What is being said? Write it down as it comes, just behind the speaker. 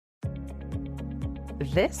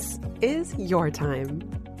This is your time.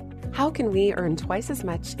 How can we earn twice as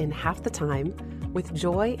much in half the time with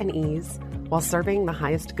joy and ease while serving the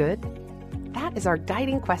highest good? That is our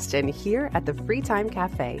guiding question here at the Free Time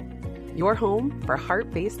Cafe, your home for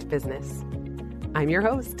heart-based business. I'm your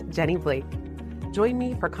host, Jenny Blake. Join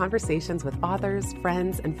me for conversations with authors,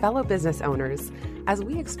 friends, and fellow business owners as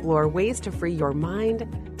we explore ways to free your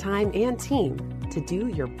mind, time, and team to do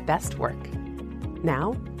your best work.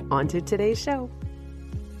 Now, on to today's show.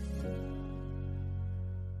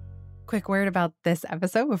 Quick word about this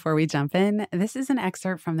episode before we jump in. This is an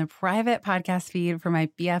excerpt from the private podcast feed for my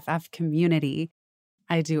BFF community.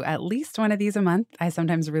 I do at least one of these a month. I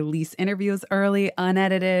sometimes release interviews early,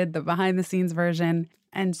 unedited, the behind-the-scenes version,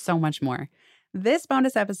 and so much more. This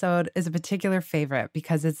bonus episode is a particular favorite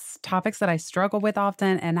because it's topics that I struggle with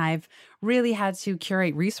often, and I've really had to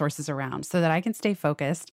curate resources around so that I can stay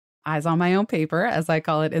focused, eyes on my own paper, as I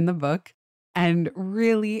call it in the book, and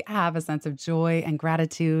really have a sense of joy and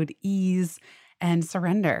gratitude, ease, and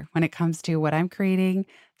surrender when it comes to what I'm creating,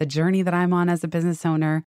 the journey that I'm on as a business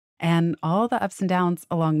owner, and all the ups and downs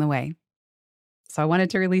along the way. So I wanted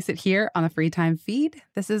to release it here on the Free Time feed.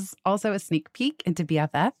 This is also a sneak peek into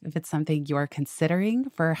BFF if it's something you're considering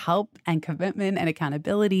for help and commitment and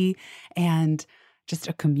accountability and just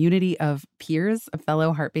a community of peers, of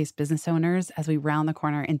fellow heart-based business owners as we round the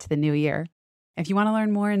corner into the new year. If you want to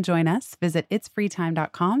learn more and join us, visit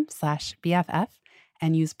itsfreetime.com/BFF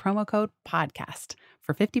and use promo code podcast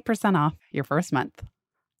for 50% off your first month.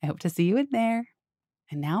 I hope to see you in there.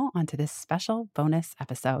 And now onto this special bonus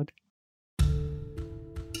episode.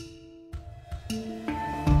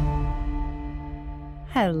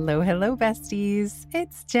 Hello, besties.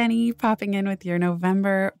 It's Jenny popping in with your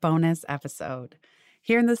November bonus episode.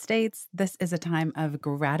 Here in the States, this is a time of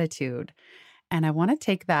gratitude. And I want to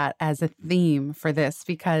take that as a theme for this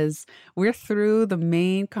because we're through the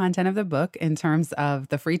main content of the book in terms of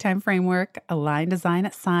the Free Time framework, Align, Design,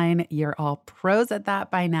 Assign. You're all pros at that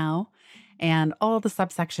by now, and all the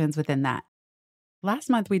subsections within that. Last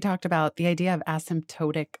month, we talked about the idea of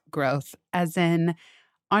asymptotic growth, as in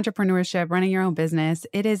entrepreneurship, running your own business.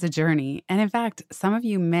 It is a journey. And in fact, some of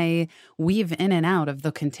you may weave in and out of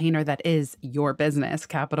the container that is your business,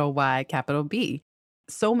 capital Y, capital B.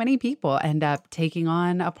 So many people end up taking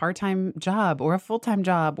on a part-time job or a full-time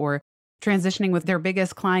job or transitioning with their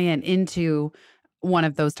biggest client into one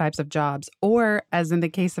of those types of jobs. Or as in the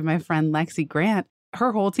case of my friend Lexi Grant,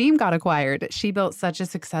 her whole team got acquired. She built such a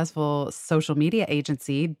successful social media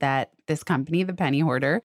agency that this company, The Penny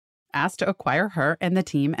Hoarder, asked to acquire her and the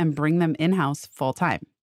team and bring them in-house full-time.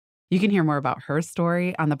 You can hear more about her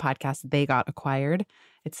story on the podcast They Got Acquired.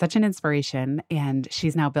 It's such an inspiration, and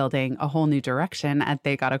she's now building a whole new direction at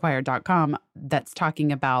theyGotAcquired.com that's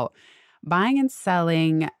talking about buying and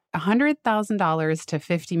selling $100,000 to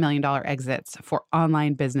 $50 million exits for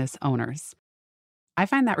online business owners. I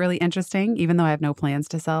find that really interesting, even though I have no plans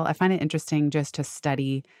to sell. I find it interesting just to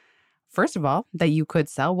study, first of all, that you could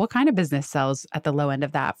sell. What kind of business sells at the low end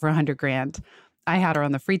of that for $100,000? I had her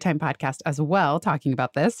on the Free Time podcast as well talking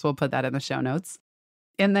about this. We'll put that in the show notes.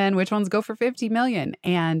 And then which ones go for 50 million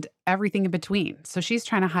and everything in between. So she's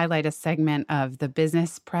trying to highlight a segment of the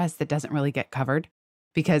business press that doesn't really get covered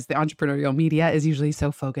because the entrepreneurial media is usually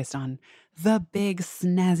so focused on the big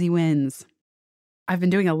snazzy wins. I've been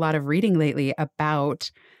doing a lot of reading lately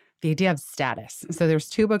about the idea of status. So there's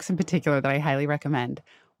two books in particular that I highly recommend: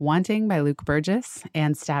 Wanting by Luke Burgess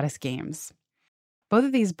and Status Games. Both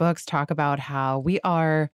of these books talk about how we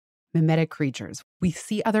are mimetic creatures. We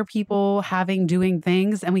see other people doing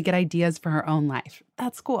things, and we get ideas for our own life.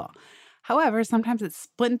 That's cool. However, sometimes it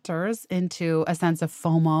splinters into a sense of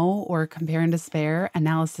FOMO or compare and despair,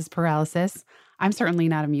 analysis paralysis. I'm certainly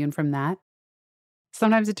not immune from that.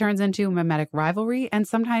 Sometimes it turns into mimetic rivalry, and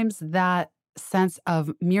sometimes that sense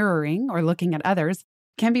of mirroring or looking at others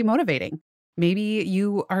can be motivating. Maybe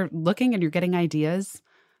you are looking and you're getting ideas.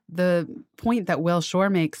 The point that Will Shore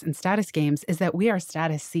makes in Status Games is that we are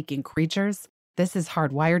status-seeking creatures. This is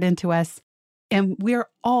hardwired into us. And we're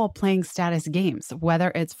all playing status games,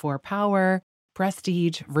 whether it's for power,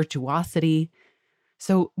 prestige, virtuosity.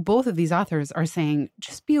 So both of these authors are saying,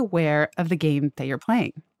 just be aware of the game that you're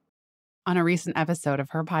playing. On a recent episode of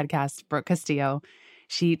her podcast, Brooke Castillo,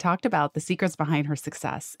 she talked about the secrets behind her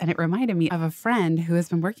success. And it reminded me of a friend who has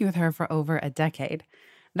been working with her for over a decade.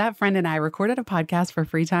 That friend and I recorded a podcast for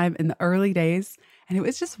Free Time in the early days, and it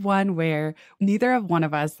was just one where neither of one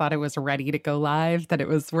of us thought it was ready to go live, that it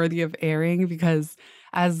was worthy of airing, because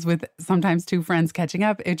as with sometimes two friends catching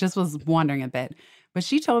up, it just was wandering a bit. But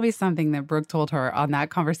she told me something that Brooke told her on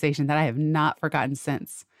that conversation that I have not forgotten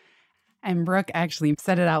since. And Brooke actually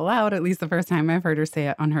said it out loud, at least the first time I've heard her say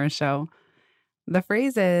it on her show. The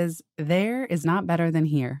phrase is, there is not better than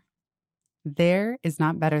here. There is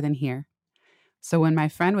not better than here. So when my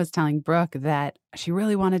friend was telling Brooke that she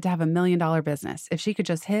really wanted to have $1 million business, if she could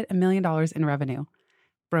just hit $1 million in revenue,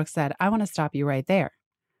 Brooke said, I want to stop you right there.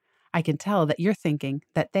 I can tell that you're thinking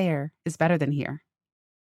that there is better than here.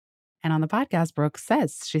 And on the podcast, Brooke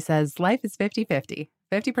says, she says, life is 50-50.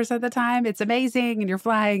 50% of the time, it's amazing and you're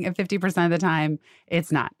flying, and 50% of the time,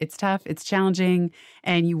 it's not. It's tough, it's challenging,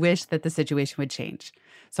 and you wish that the situation would change.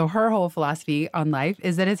 So her whole philosophy on life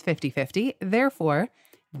is that it's 50-50. Therefore,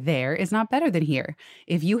 there is not better than here.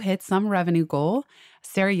 If you hit some revenue goal,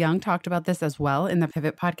 Sarah Young talked about this as well in the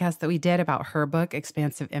Pivot podcast that we did about her book,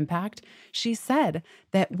 Expansive Impact. She said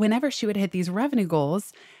that whenever she would hit these revenue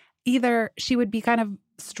goals, either she would be kind of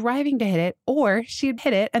striving to hit it, or she'd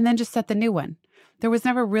hit it and then just set the new one. There was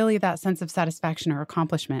never really that sense of satisfaction or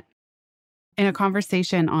accomplishment. In a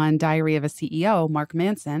conversation on Diary of a CEO, Mark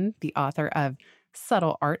Manson, the author of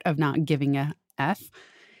Subtle Art of Not Giving a F,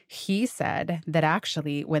 he said that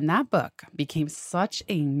actually when that book became such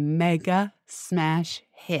a mega smash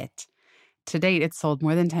hit, to date it's sold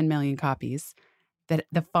more than 10 million copies, that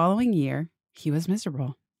the following year he was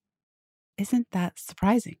miserable. Isn't that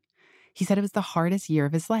surprising? He said it was the hardest year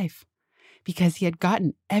of his life because he had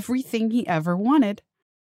gotten everything he ever wanted,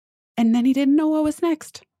 and then he didn't know what was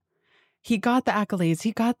next. He got the accolades,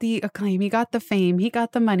 he got the acclaim, he got the fame, he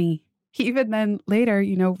got the money. He even then later,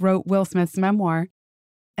 wrote Will Smith's memoir,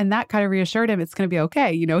 and that kind of reassured him it's going to be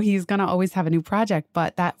okay. He's going to always have a new project.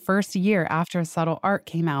 But that first year after Subtle Art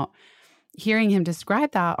came out, hearing him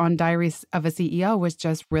describe that on Diaries of a CEO was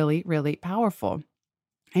just really, really powerful.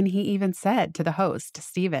 And he even said to the host,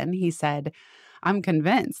 Steven, he said, I'm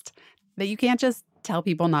convinced that you can't just tell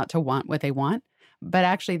people not to want what they want, but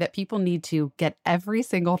actually that people need to get every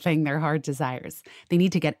single thing their heart desires. They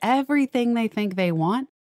need to get everything they think they want.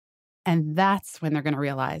 And that's when they're going to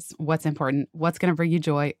realize what's important, what's going to bring you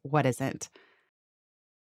joy, what isn't.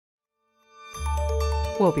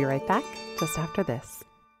 We'll be right back just after this.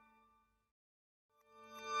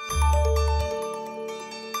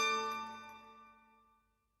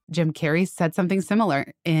 Jim Carrey said something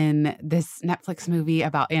similar in this Netflix movie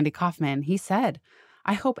about Andy Kaufman. He said,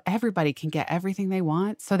 I hope everybody can get everything they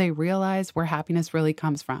want so they realize where happiness really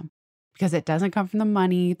comes from, because it doesn't come from the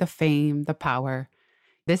money, the fame, the power.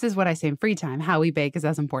 This is what I say in Free Time. How we bake is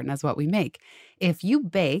as important as what we make. If you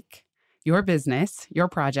bake your business, your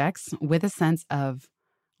projects with a sense of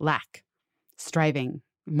lack, striving,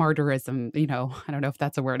 martyrism, I don't know if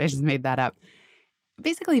that's a word. I just made that up.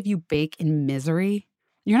 Basically, if you bake in misery,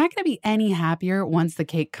 you're not going to be any happier once the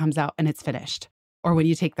cake comes out and it's finished, or when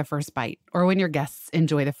you take the first bite, or when your guests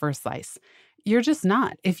enjoy the first slice. You're just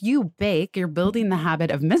not. If you bake, you're building the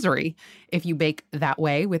habit of misery. If you bake that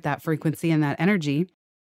way with that frequency and that energy,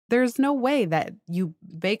 there's no way that you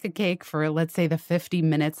bake a cake for, let's say, the 50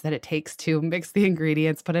 minutes that it takes to mix the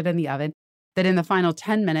ingredients, put it in the oven, that in the final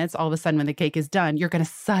 10 minutes, all of a sudden when the cake is done, you're going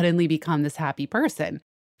to suddenly become this happy person,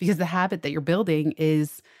 because the habit that you're building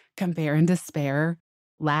is compare and despair,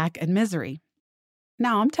 lack and misery.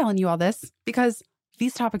 Now, I'm telling you all this because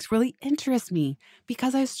these topics really interest me,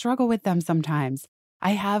 because I struggle with them sometimes.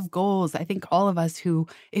 I have goals. I think all of us who,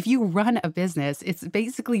 if you run a business, it's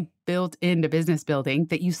basically built into business building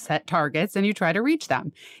that you set targets and you try to reach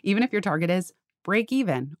them. Even if your target is break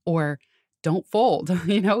even or don't fold,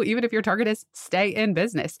 even if your target is stay in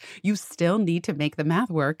business, you still need to make the math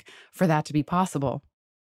work for that to be possible.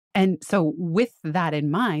 And so with that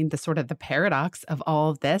in mind, the paradox of all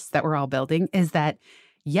of this that we're all building is that,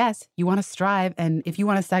 yes, you want to strive. And if you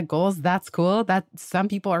want to set goals, that's cool. That some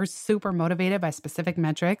people are super motivated by specific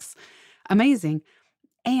metrics. Amazing.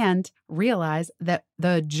 And realize that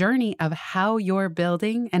the journey of how you're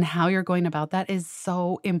building and how you're going about that is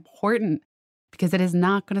so important, because it is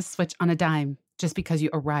not going to switch on a dime just because you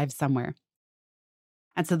arrive somewhere.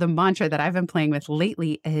 And so the mantra that I've been playing with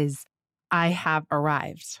lately is, I have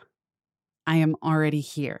arrived. I am already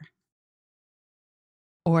here.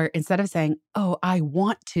 Or instead of saying, oh, I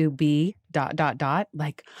want to be ...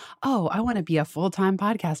 like, oh, I want to be a full-time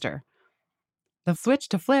podcaster. The switch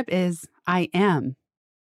to flip is, I am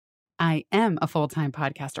a full-time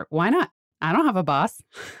podcaster. Why not? I don't have a boss.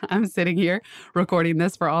 I'm sitting here recording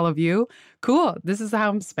this for all of you. Cool. This is how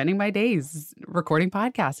I'm spending my days, recording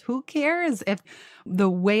podcasts. Who cares if the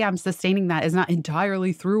way I'm sustaining that is not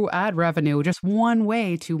entirely through ad revenue, just one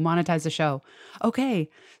way to monetize the show? Okay,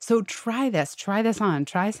 so try this on.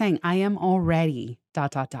 Try saying, I am already ...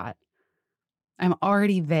 I'm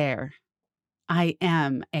already there. I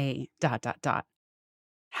am a ...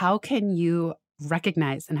 How can you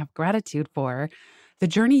recognize and have gratitude for the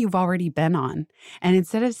journey you've already been on. And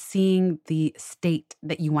instead of seeing the state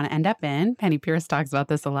that you want to end up in, Penny Pierce talks about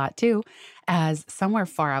this a lot too, as somewhere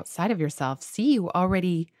far outside of yourself, see you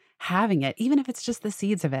already having it, even if it's just the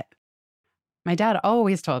seeds of it. My dad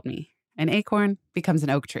always told me an acorn becomes an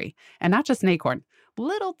oak tree, and not just an acorn,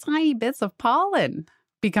 little tiny bits of pollen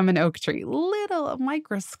become an oak tree. Little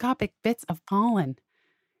microscopic bits of pollen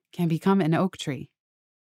can become an oak tree.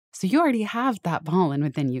 So you already have that pollen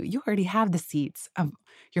within you. You already have the seeds of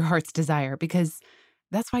your heart's desire because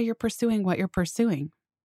that's why you're pursuing what you're pursuing.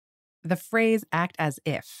 The phrase act as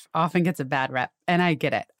if often gets a bad rep, and I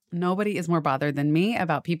get it. Nobody is more bothered than me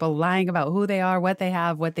about people lying about who they are, what they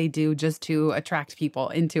have, what they do just to attract people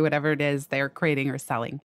into whatever it is they're creating or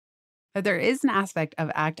selling. But there is an aspect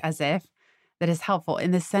of act as if that is helpful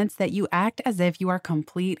in the sense that you act as if you are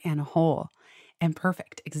complete and whole and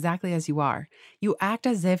perfect, exactly as you are. You act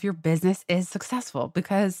as if your business is successful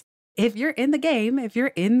because if you're in the game, if you're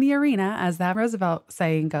in the arena, as that Roosevelt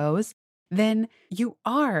saying goes, then you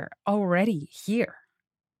are already here.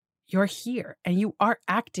 You're here and you are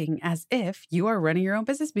acting as if you are running your own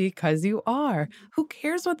business because you are. Who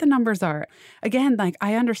cares what the numbers are? Again, like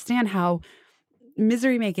I understand how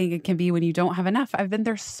misery making it can be when you don't have enough. I've been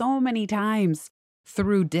there so many times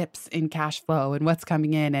through dips in cash flow and what's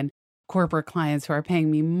coming in and corporate clients who are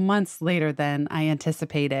paying me months later than I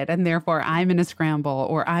anticipated. And therefore I'm in a scramble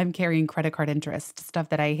or I'm carrying credit card interest, stuff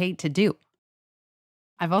that I hate to do.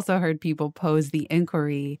 I've also heard people pose the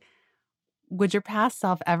inquiry, would your past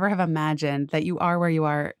self ever have imagined that you are where you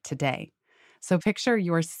are today? So picture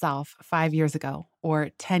yourself 5 years ago or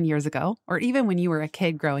 10 years ago, or even when you were a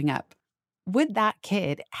kid growing up. Would that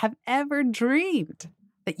kid have ever dreamed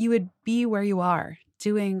that you would be where you are,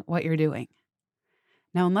 doing what you're doing?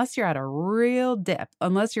 Now, unless you're at a real dip,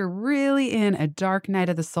 unless you're really in a dark night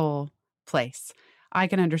of the soul place, I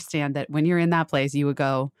can understand that when you're in that place, you would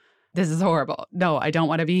go, this is horrible. No, I don't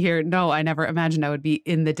want to be here. No, I never imagined I would be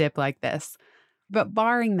in the dip like this. But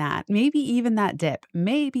barring that, maybe even that dip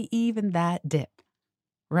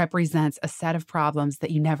represents a set of problems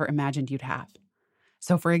that you never imagined you'd have.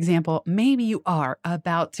 So for example, maybe you are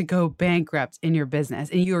about to go bankrupt in your business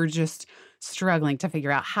and you're just struggling to figure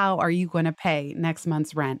out how are you going to pay next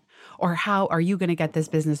month's rent or how are you going to get this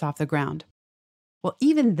business off the ground? Well,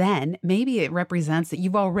 even then, maybe it represents that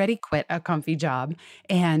you've already quit a comfy job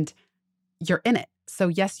and you're in it. So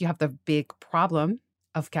yes, you have the big problem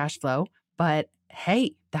of cash flow, but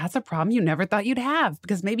hey, that's a problem you never thought you'd have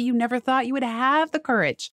because maybe you never thought you would have the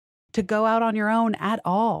courage to go out on your own at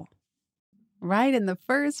all. Right in the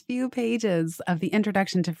first few pages of the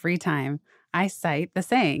introduction to Free Time, I cite the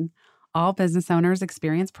saying, all business owners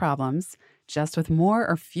experience problems, just with more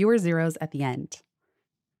or fewer zeros at the end.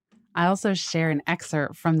 I also share an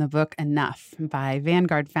excerpt from the book Enough by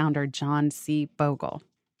Vanguard founder John C. Bogle.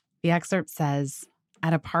 The excerpt says,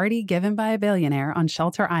 at a party given by a billionaire on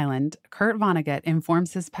Shelter Island, Kurt Vonnegut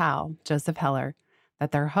informs his pal, Joseph Heller,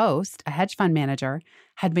 that their host, a hedge fund manager,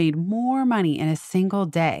 had made more money in a single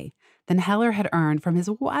day than Heller had earned from his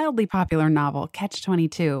wildly popular novel,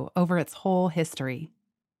 Catch-22, over its whole history.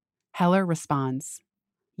 Heller responds,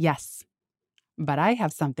 yes, but I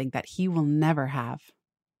have something that he will never have.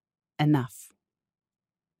 Enough.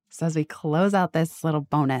 So as we close out this little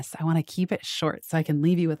bonus, I want to keep it short so I can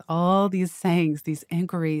leave you with all these sayings, these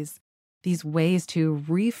inquiries, these ways to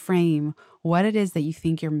reframe what it is that you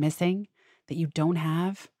think you're missing, that you don't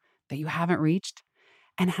have, that you haven't reached,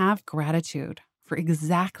 and have gratitude for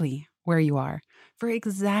exactly where you are, for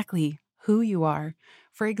exactly who you are,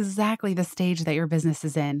 for exactly the stage that your business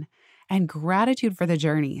is in, and gratitude for the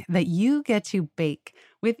journey that you get to bake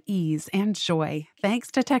with ease and joy,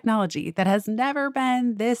 thanks to technology that has never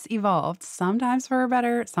been this evolved, sometimes for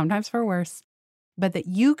better, sometimes for worse, but that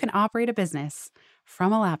you can operate a business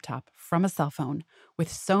from a laptop, from a cell phone,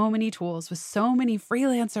 with so many tools, with so many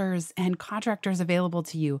freelancers and contractors available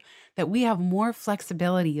to you, that we have more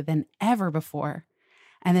flexibility than ever before,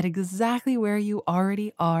 and that exactly where you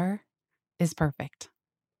already are is perfect.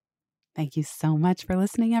 Thank you so much for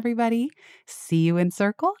listening, everybody. See you in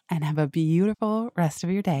Circle and have a beautiful rest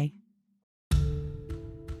of your day.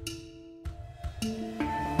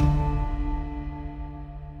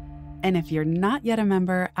 And if you're not yet a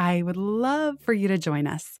member, I would love for you to join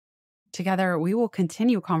us. Together, we will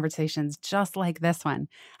continue conversations just like this one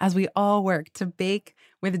as we all work to bake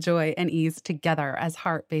with joy and ease together as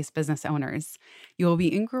heart-based business owners. You will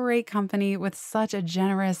be in great company with such a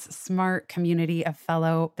generous, smart community of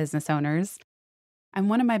fellow business owners. And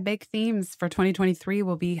one of my big themes for 2023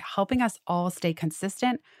 will be helping us all stay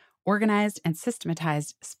consistent organized and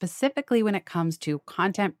systematized specifically when it comes to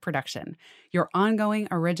content production, your ongoing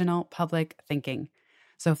original public thinking.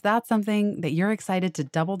 So if that's something that you're excited to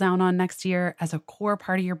double down on next year as a core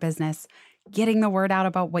part of your business, getting the word out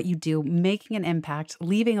about what you do, making an impact,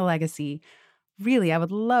 leaving a legacy, really, I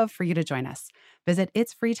would love for you to join us. Visit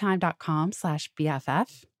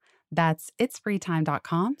itsfreetime.com/BFF. That's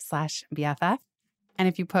itsfreetime.com/BFF. And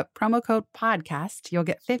if you put promo code podcast, you'll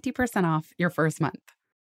get 50% off your first month.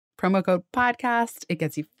 Promo code podcast, it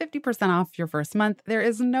gets you 50% off your first month. There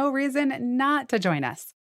is no reason not to join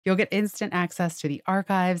us. You'll get instant access to the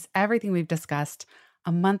archives, everything we've discussed,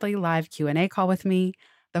 a monthly live Q&A call with me.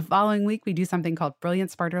 The following week, we do something called Brilliant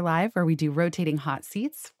Sparter Live, where we do rotating hot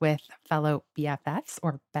seats with fellow BFFs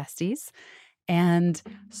or besties, and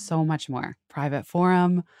so much more. Private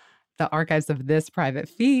forum, the archives of this private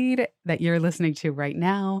feed that you're listening to right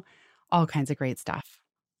now, all kinds of great stuff.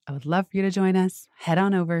 I would love for you to join us. Head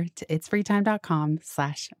on over to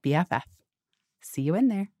itsfreetime.com/BFF. See you in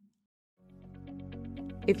there.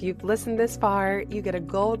 If you've listened this far, you get a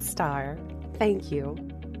gold star. Thank you.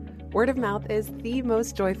 Word of mouth is the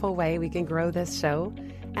most joyful way we can grow this show,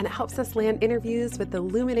 and it helps us land interviews with the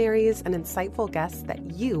luminaries and insightful guests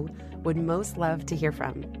that you would most love to hear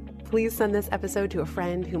from. Please send this episode to a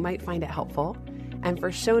friend who might find it helpful. And for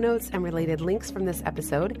show notes and related links from this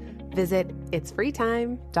episode, visit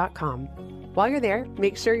itsfreetime.com. While you're there,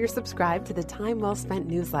 make sure you're subscribed to the Time Well Spent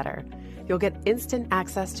newsletter. You'll get instant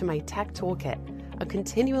access to my tech toolkit, a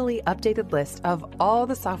continually updated list of all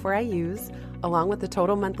the software I use, along with the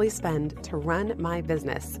total monthly spend to run my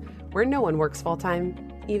business, where no one works full-time,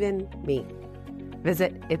 even me.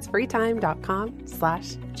 Visit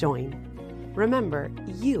itsfreetime.com/join. Remember,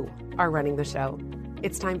 you are running the show.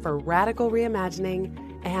 It's time for radical reimagining,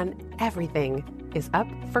 and everything is up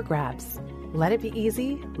for grabs. Let it be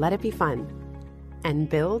easy, let it be fun, and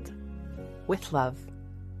build with love.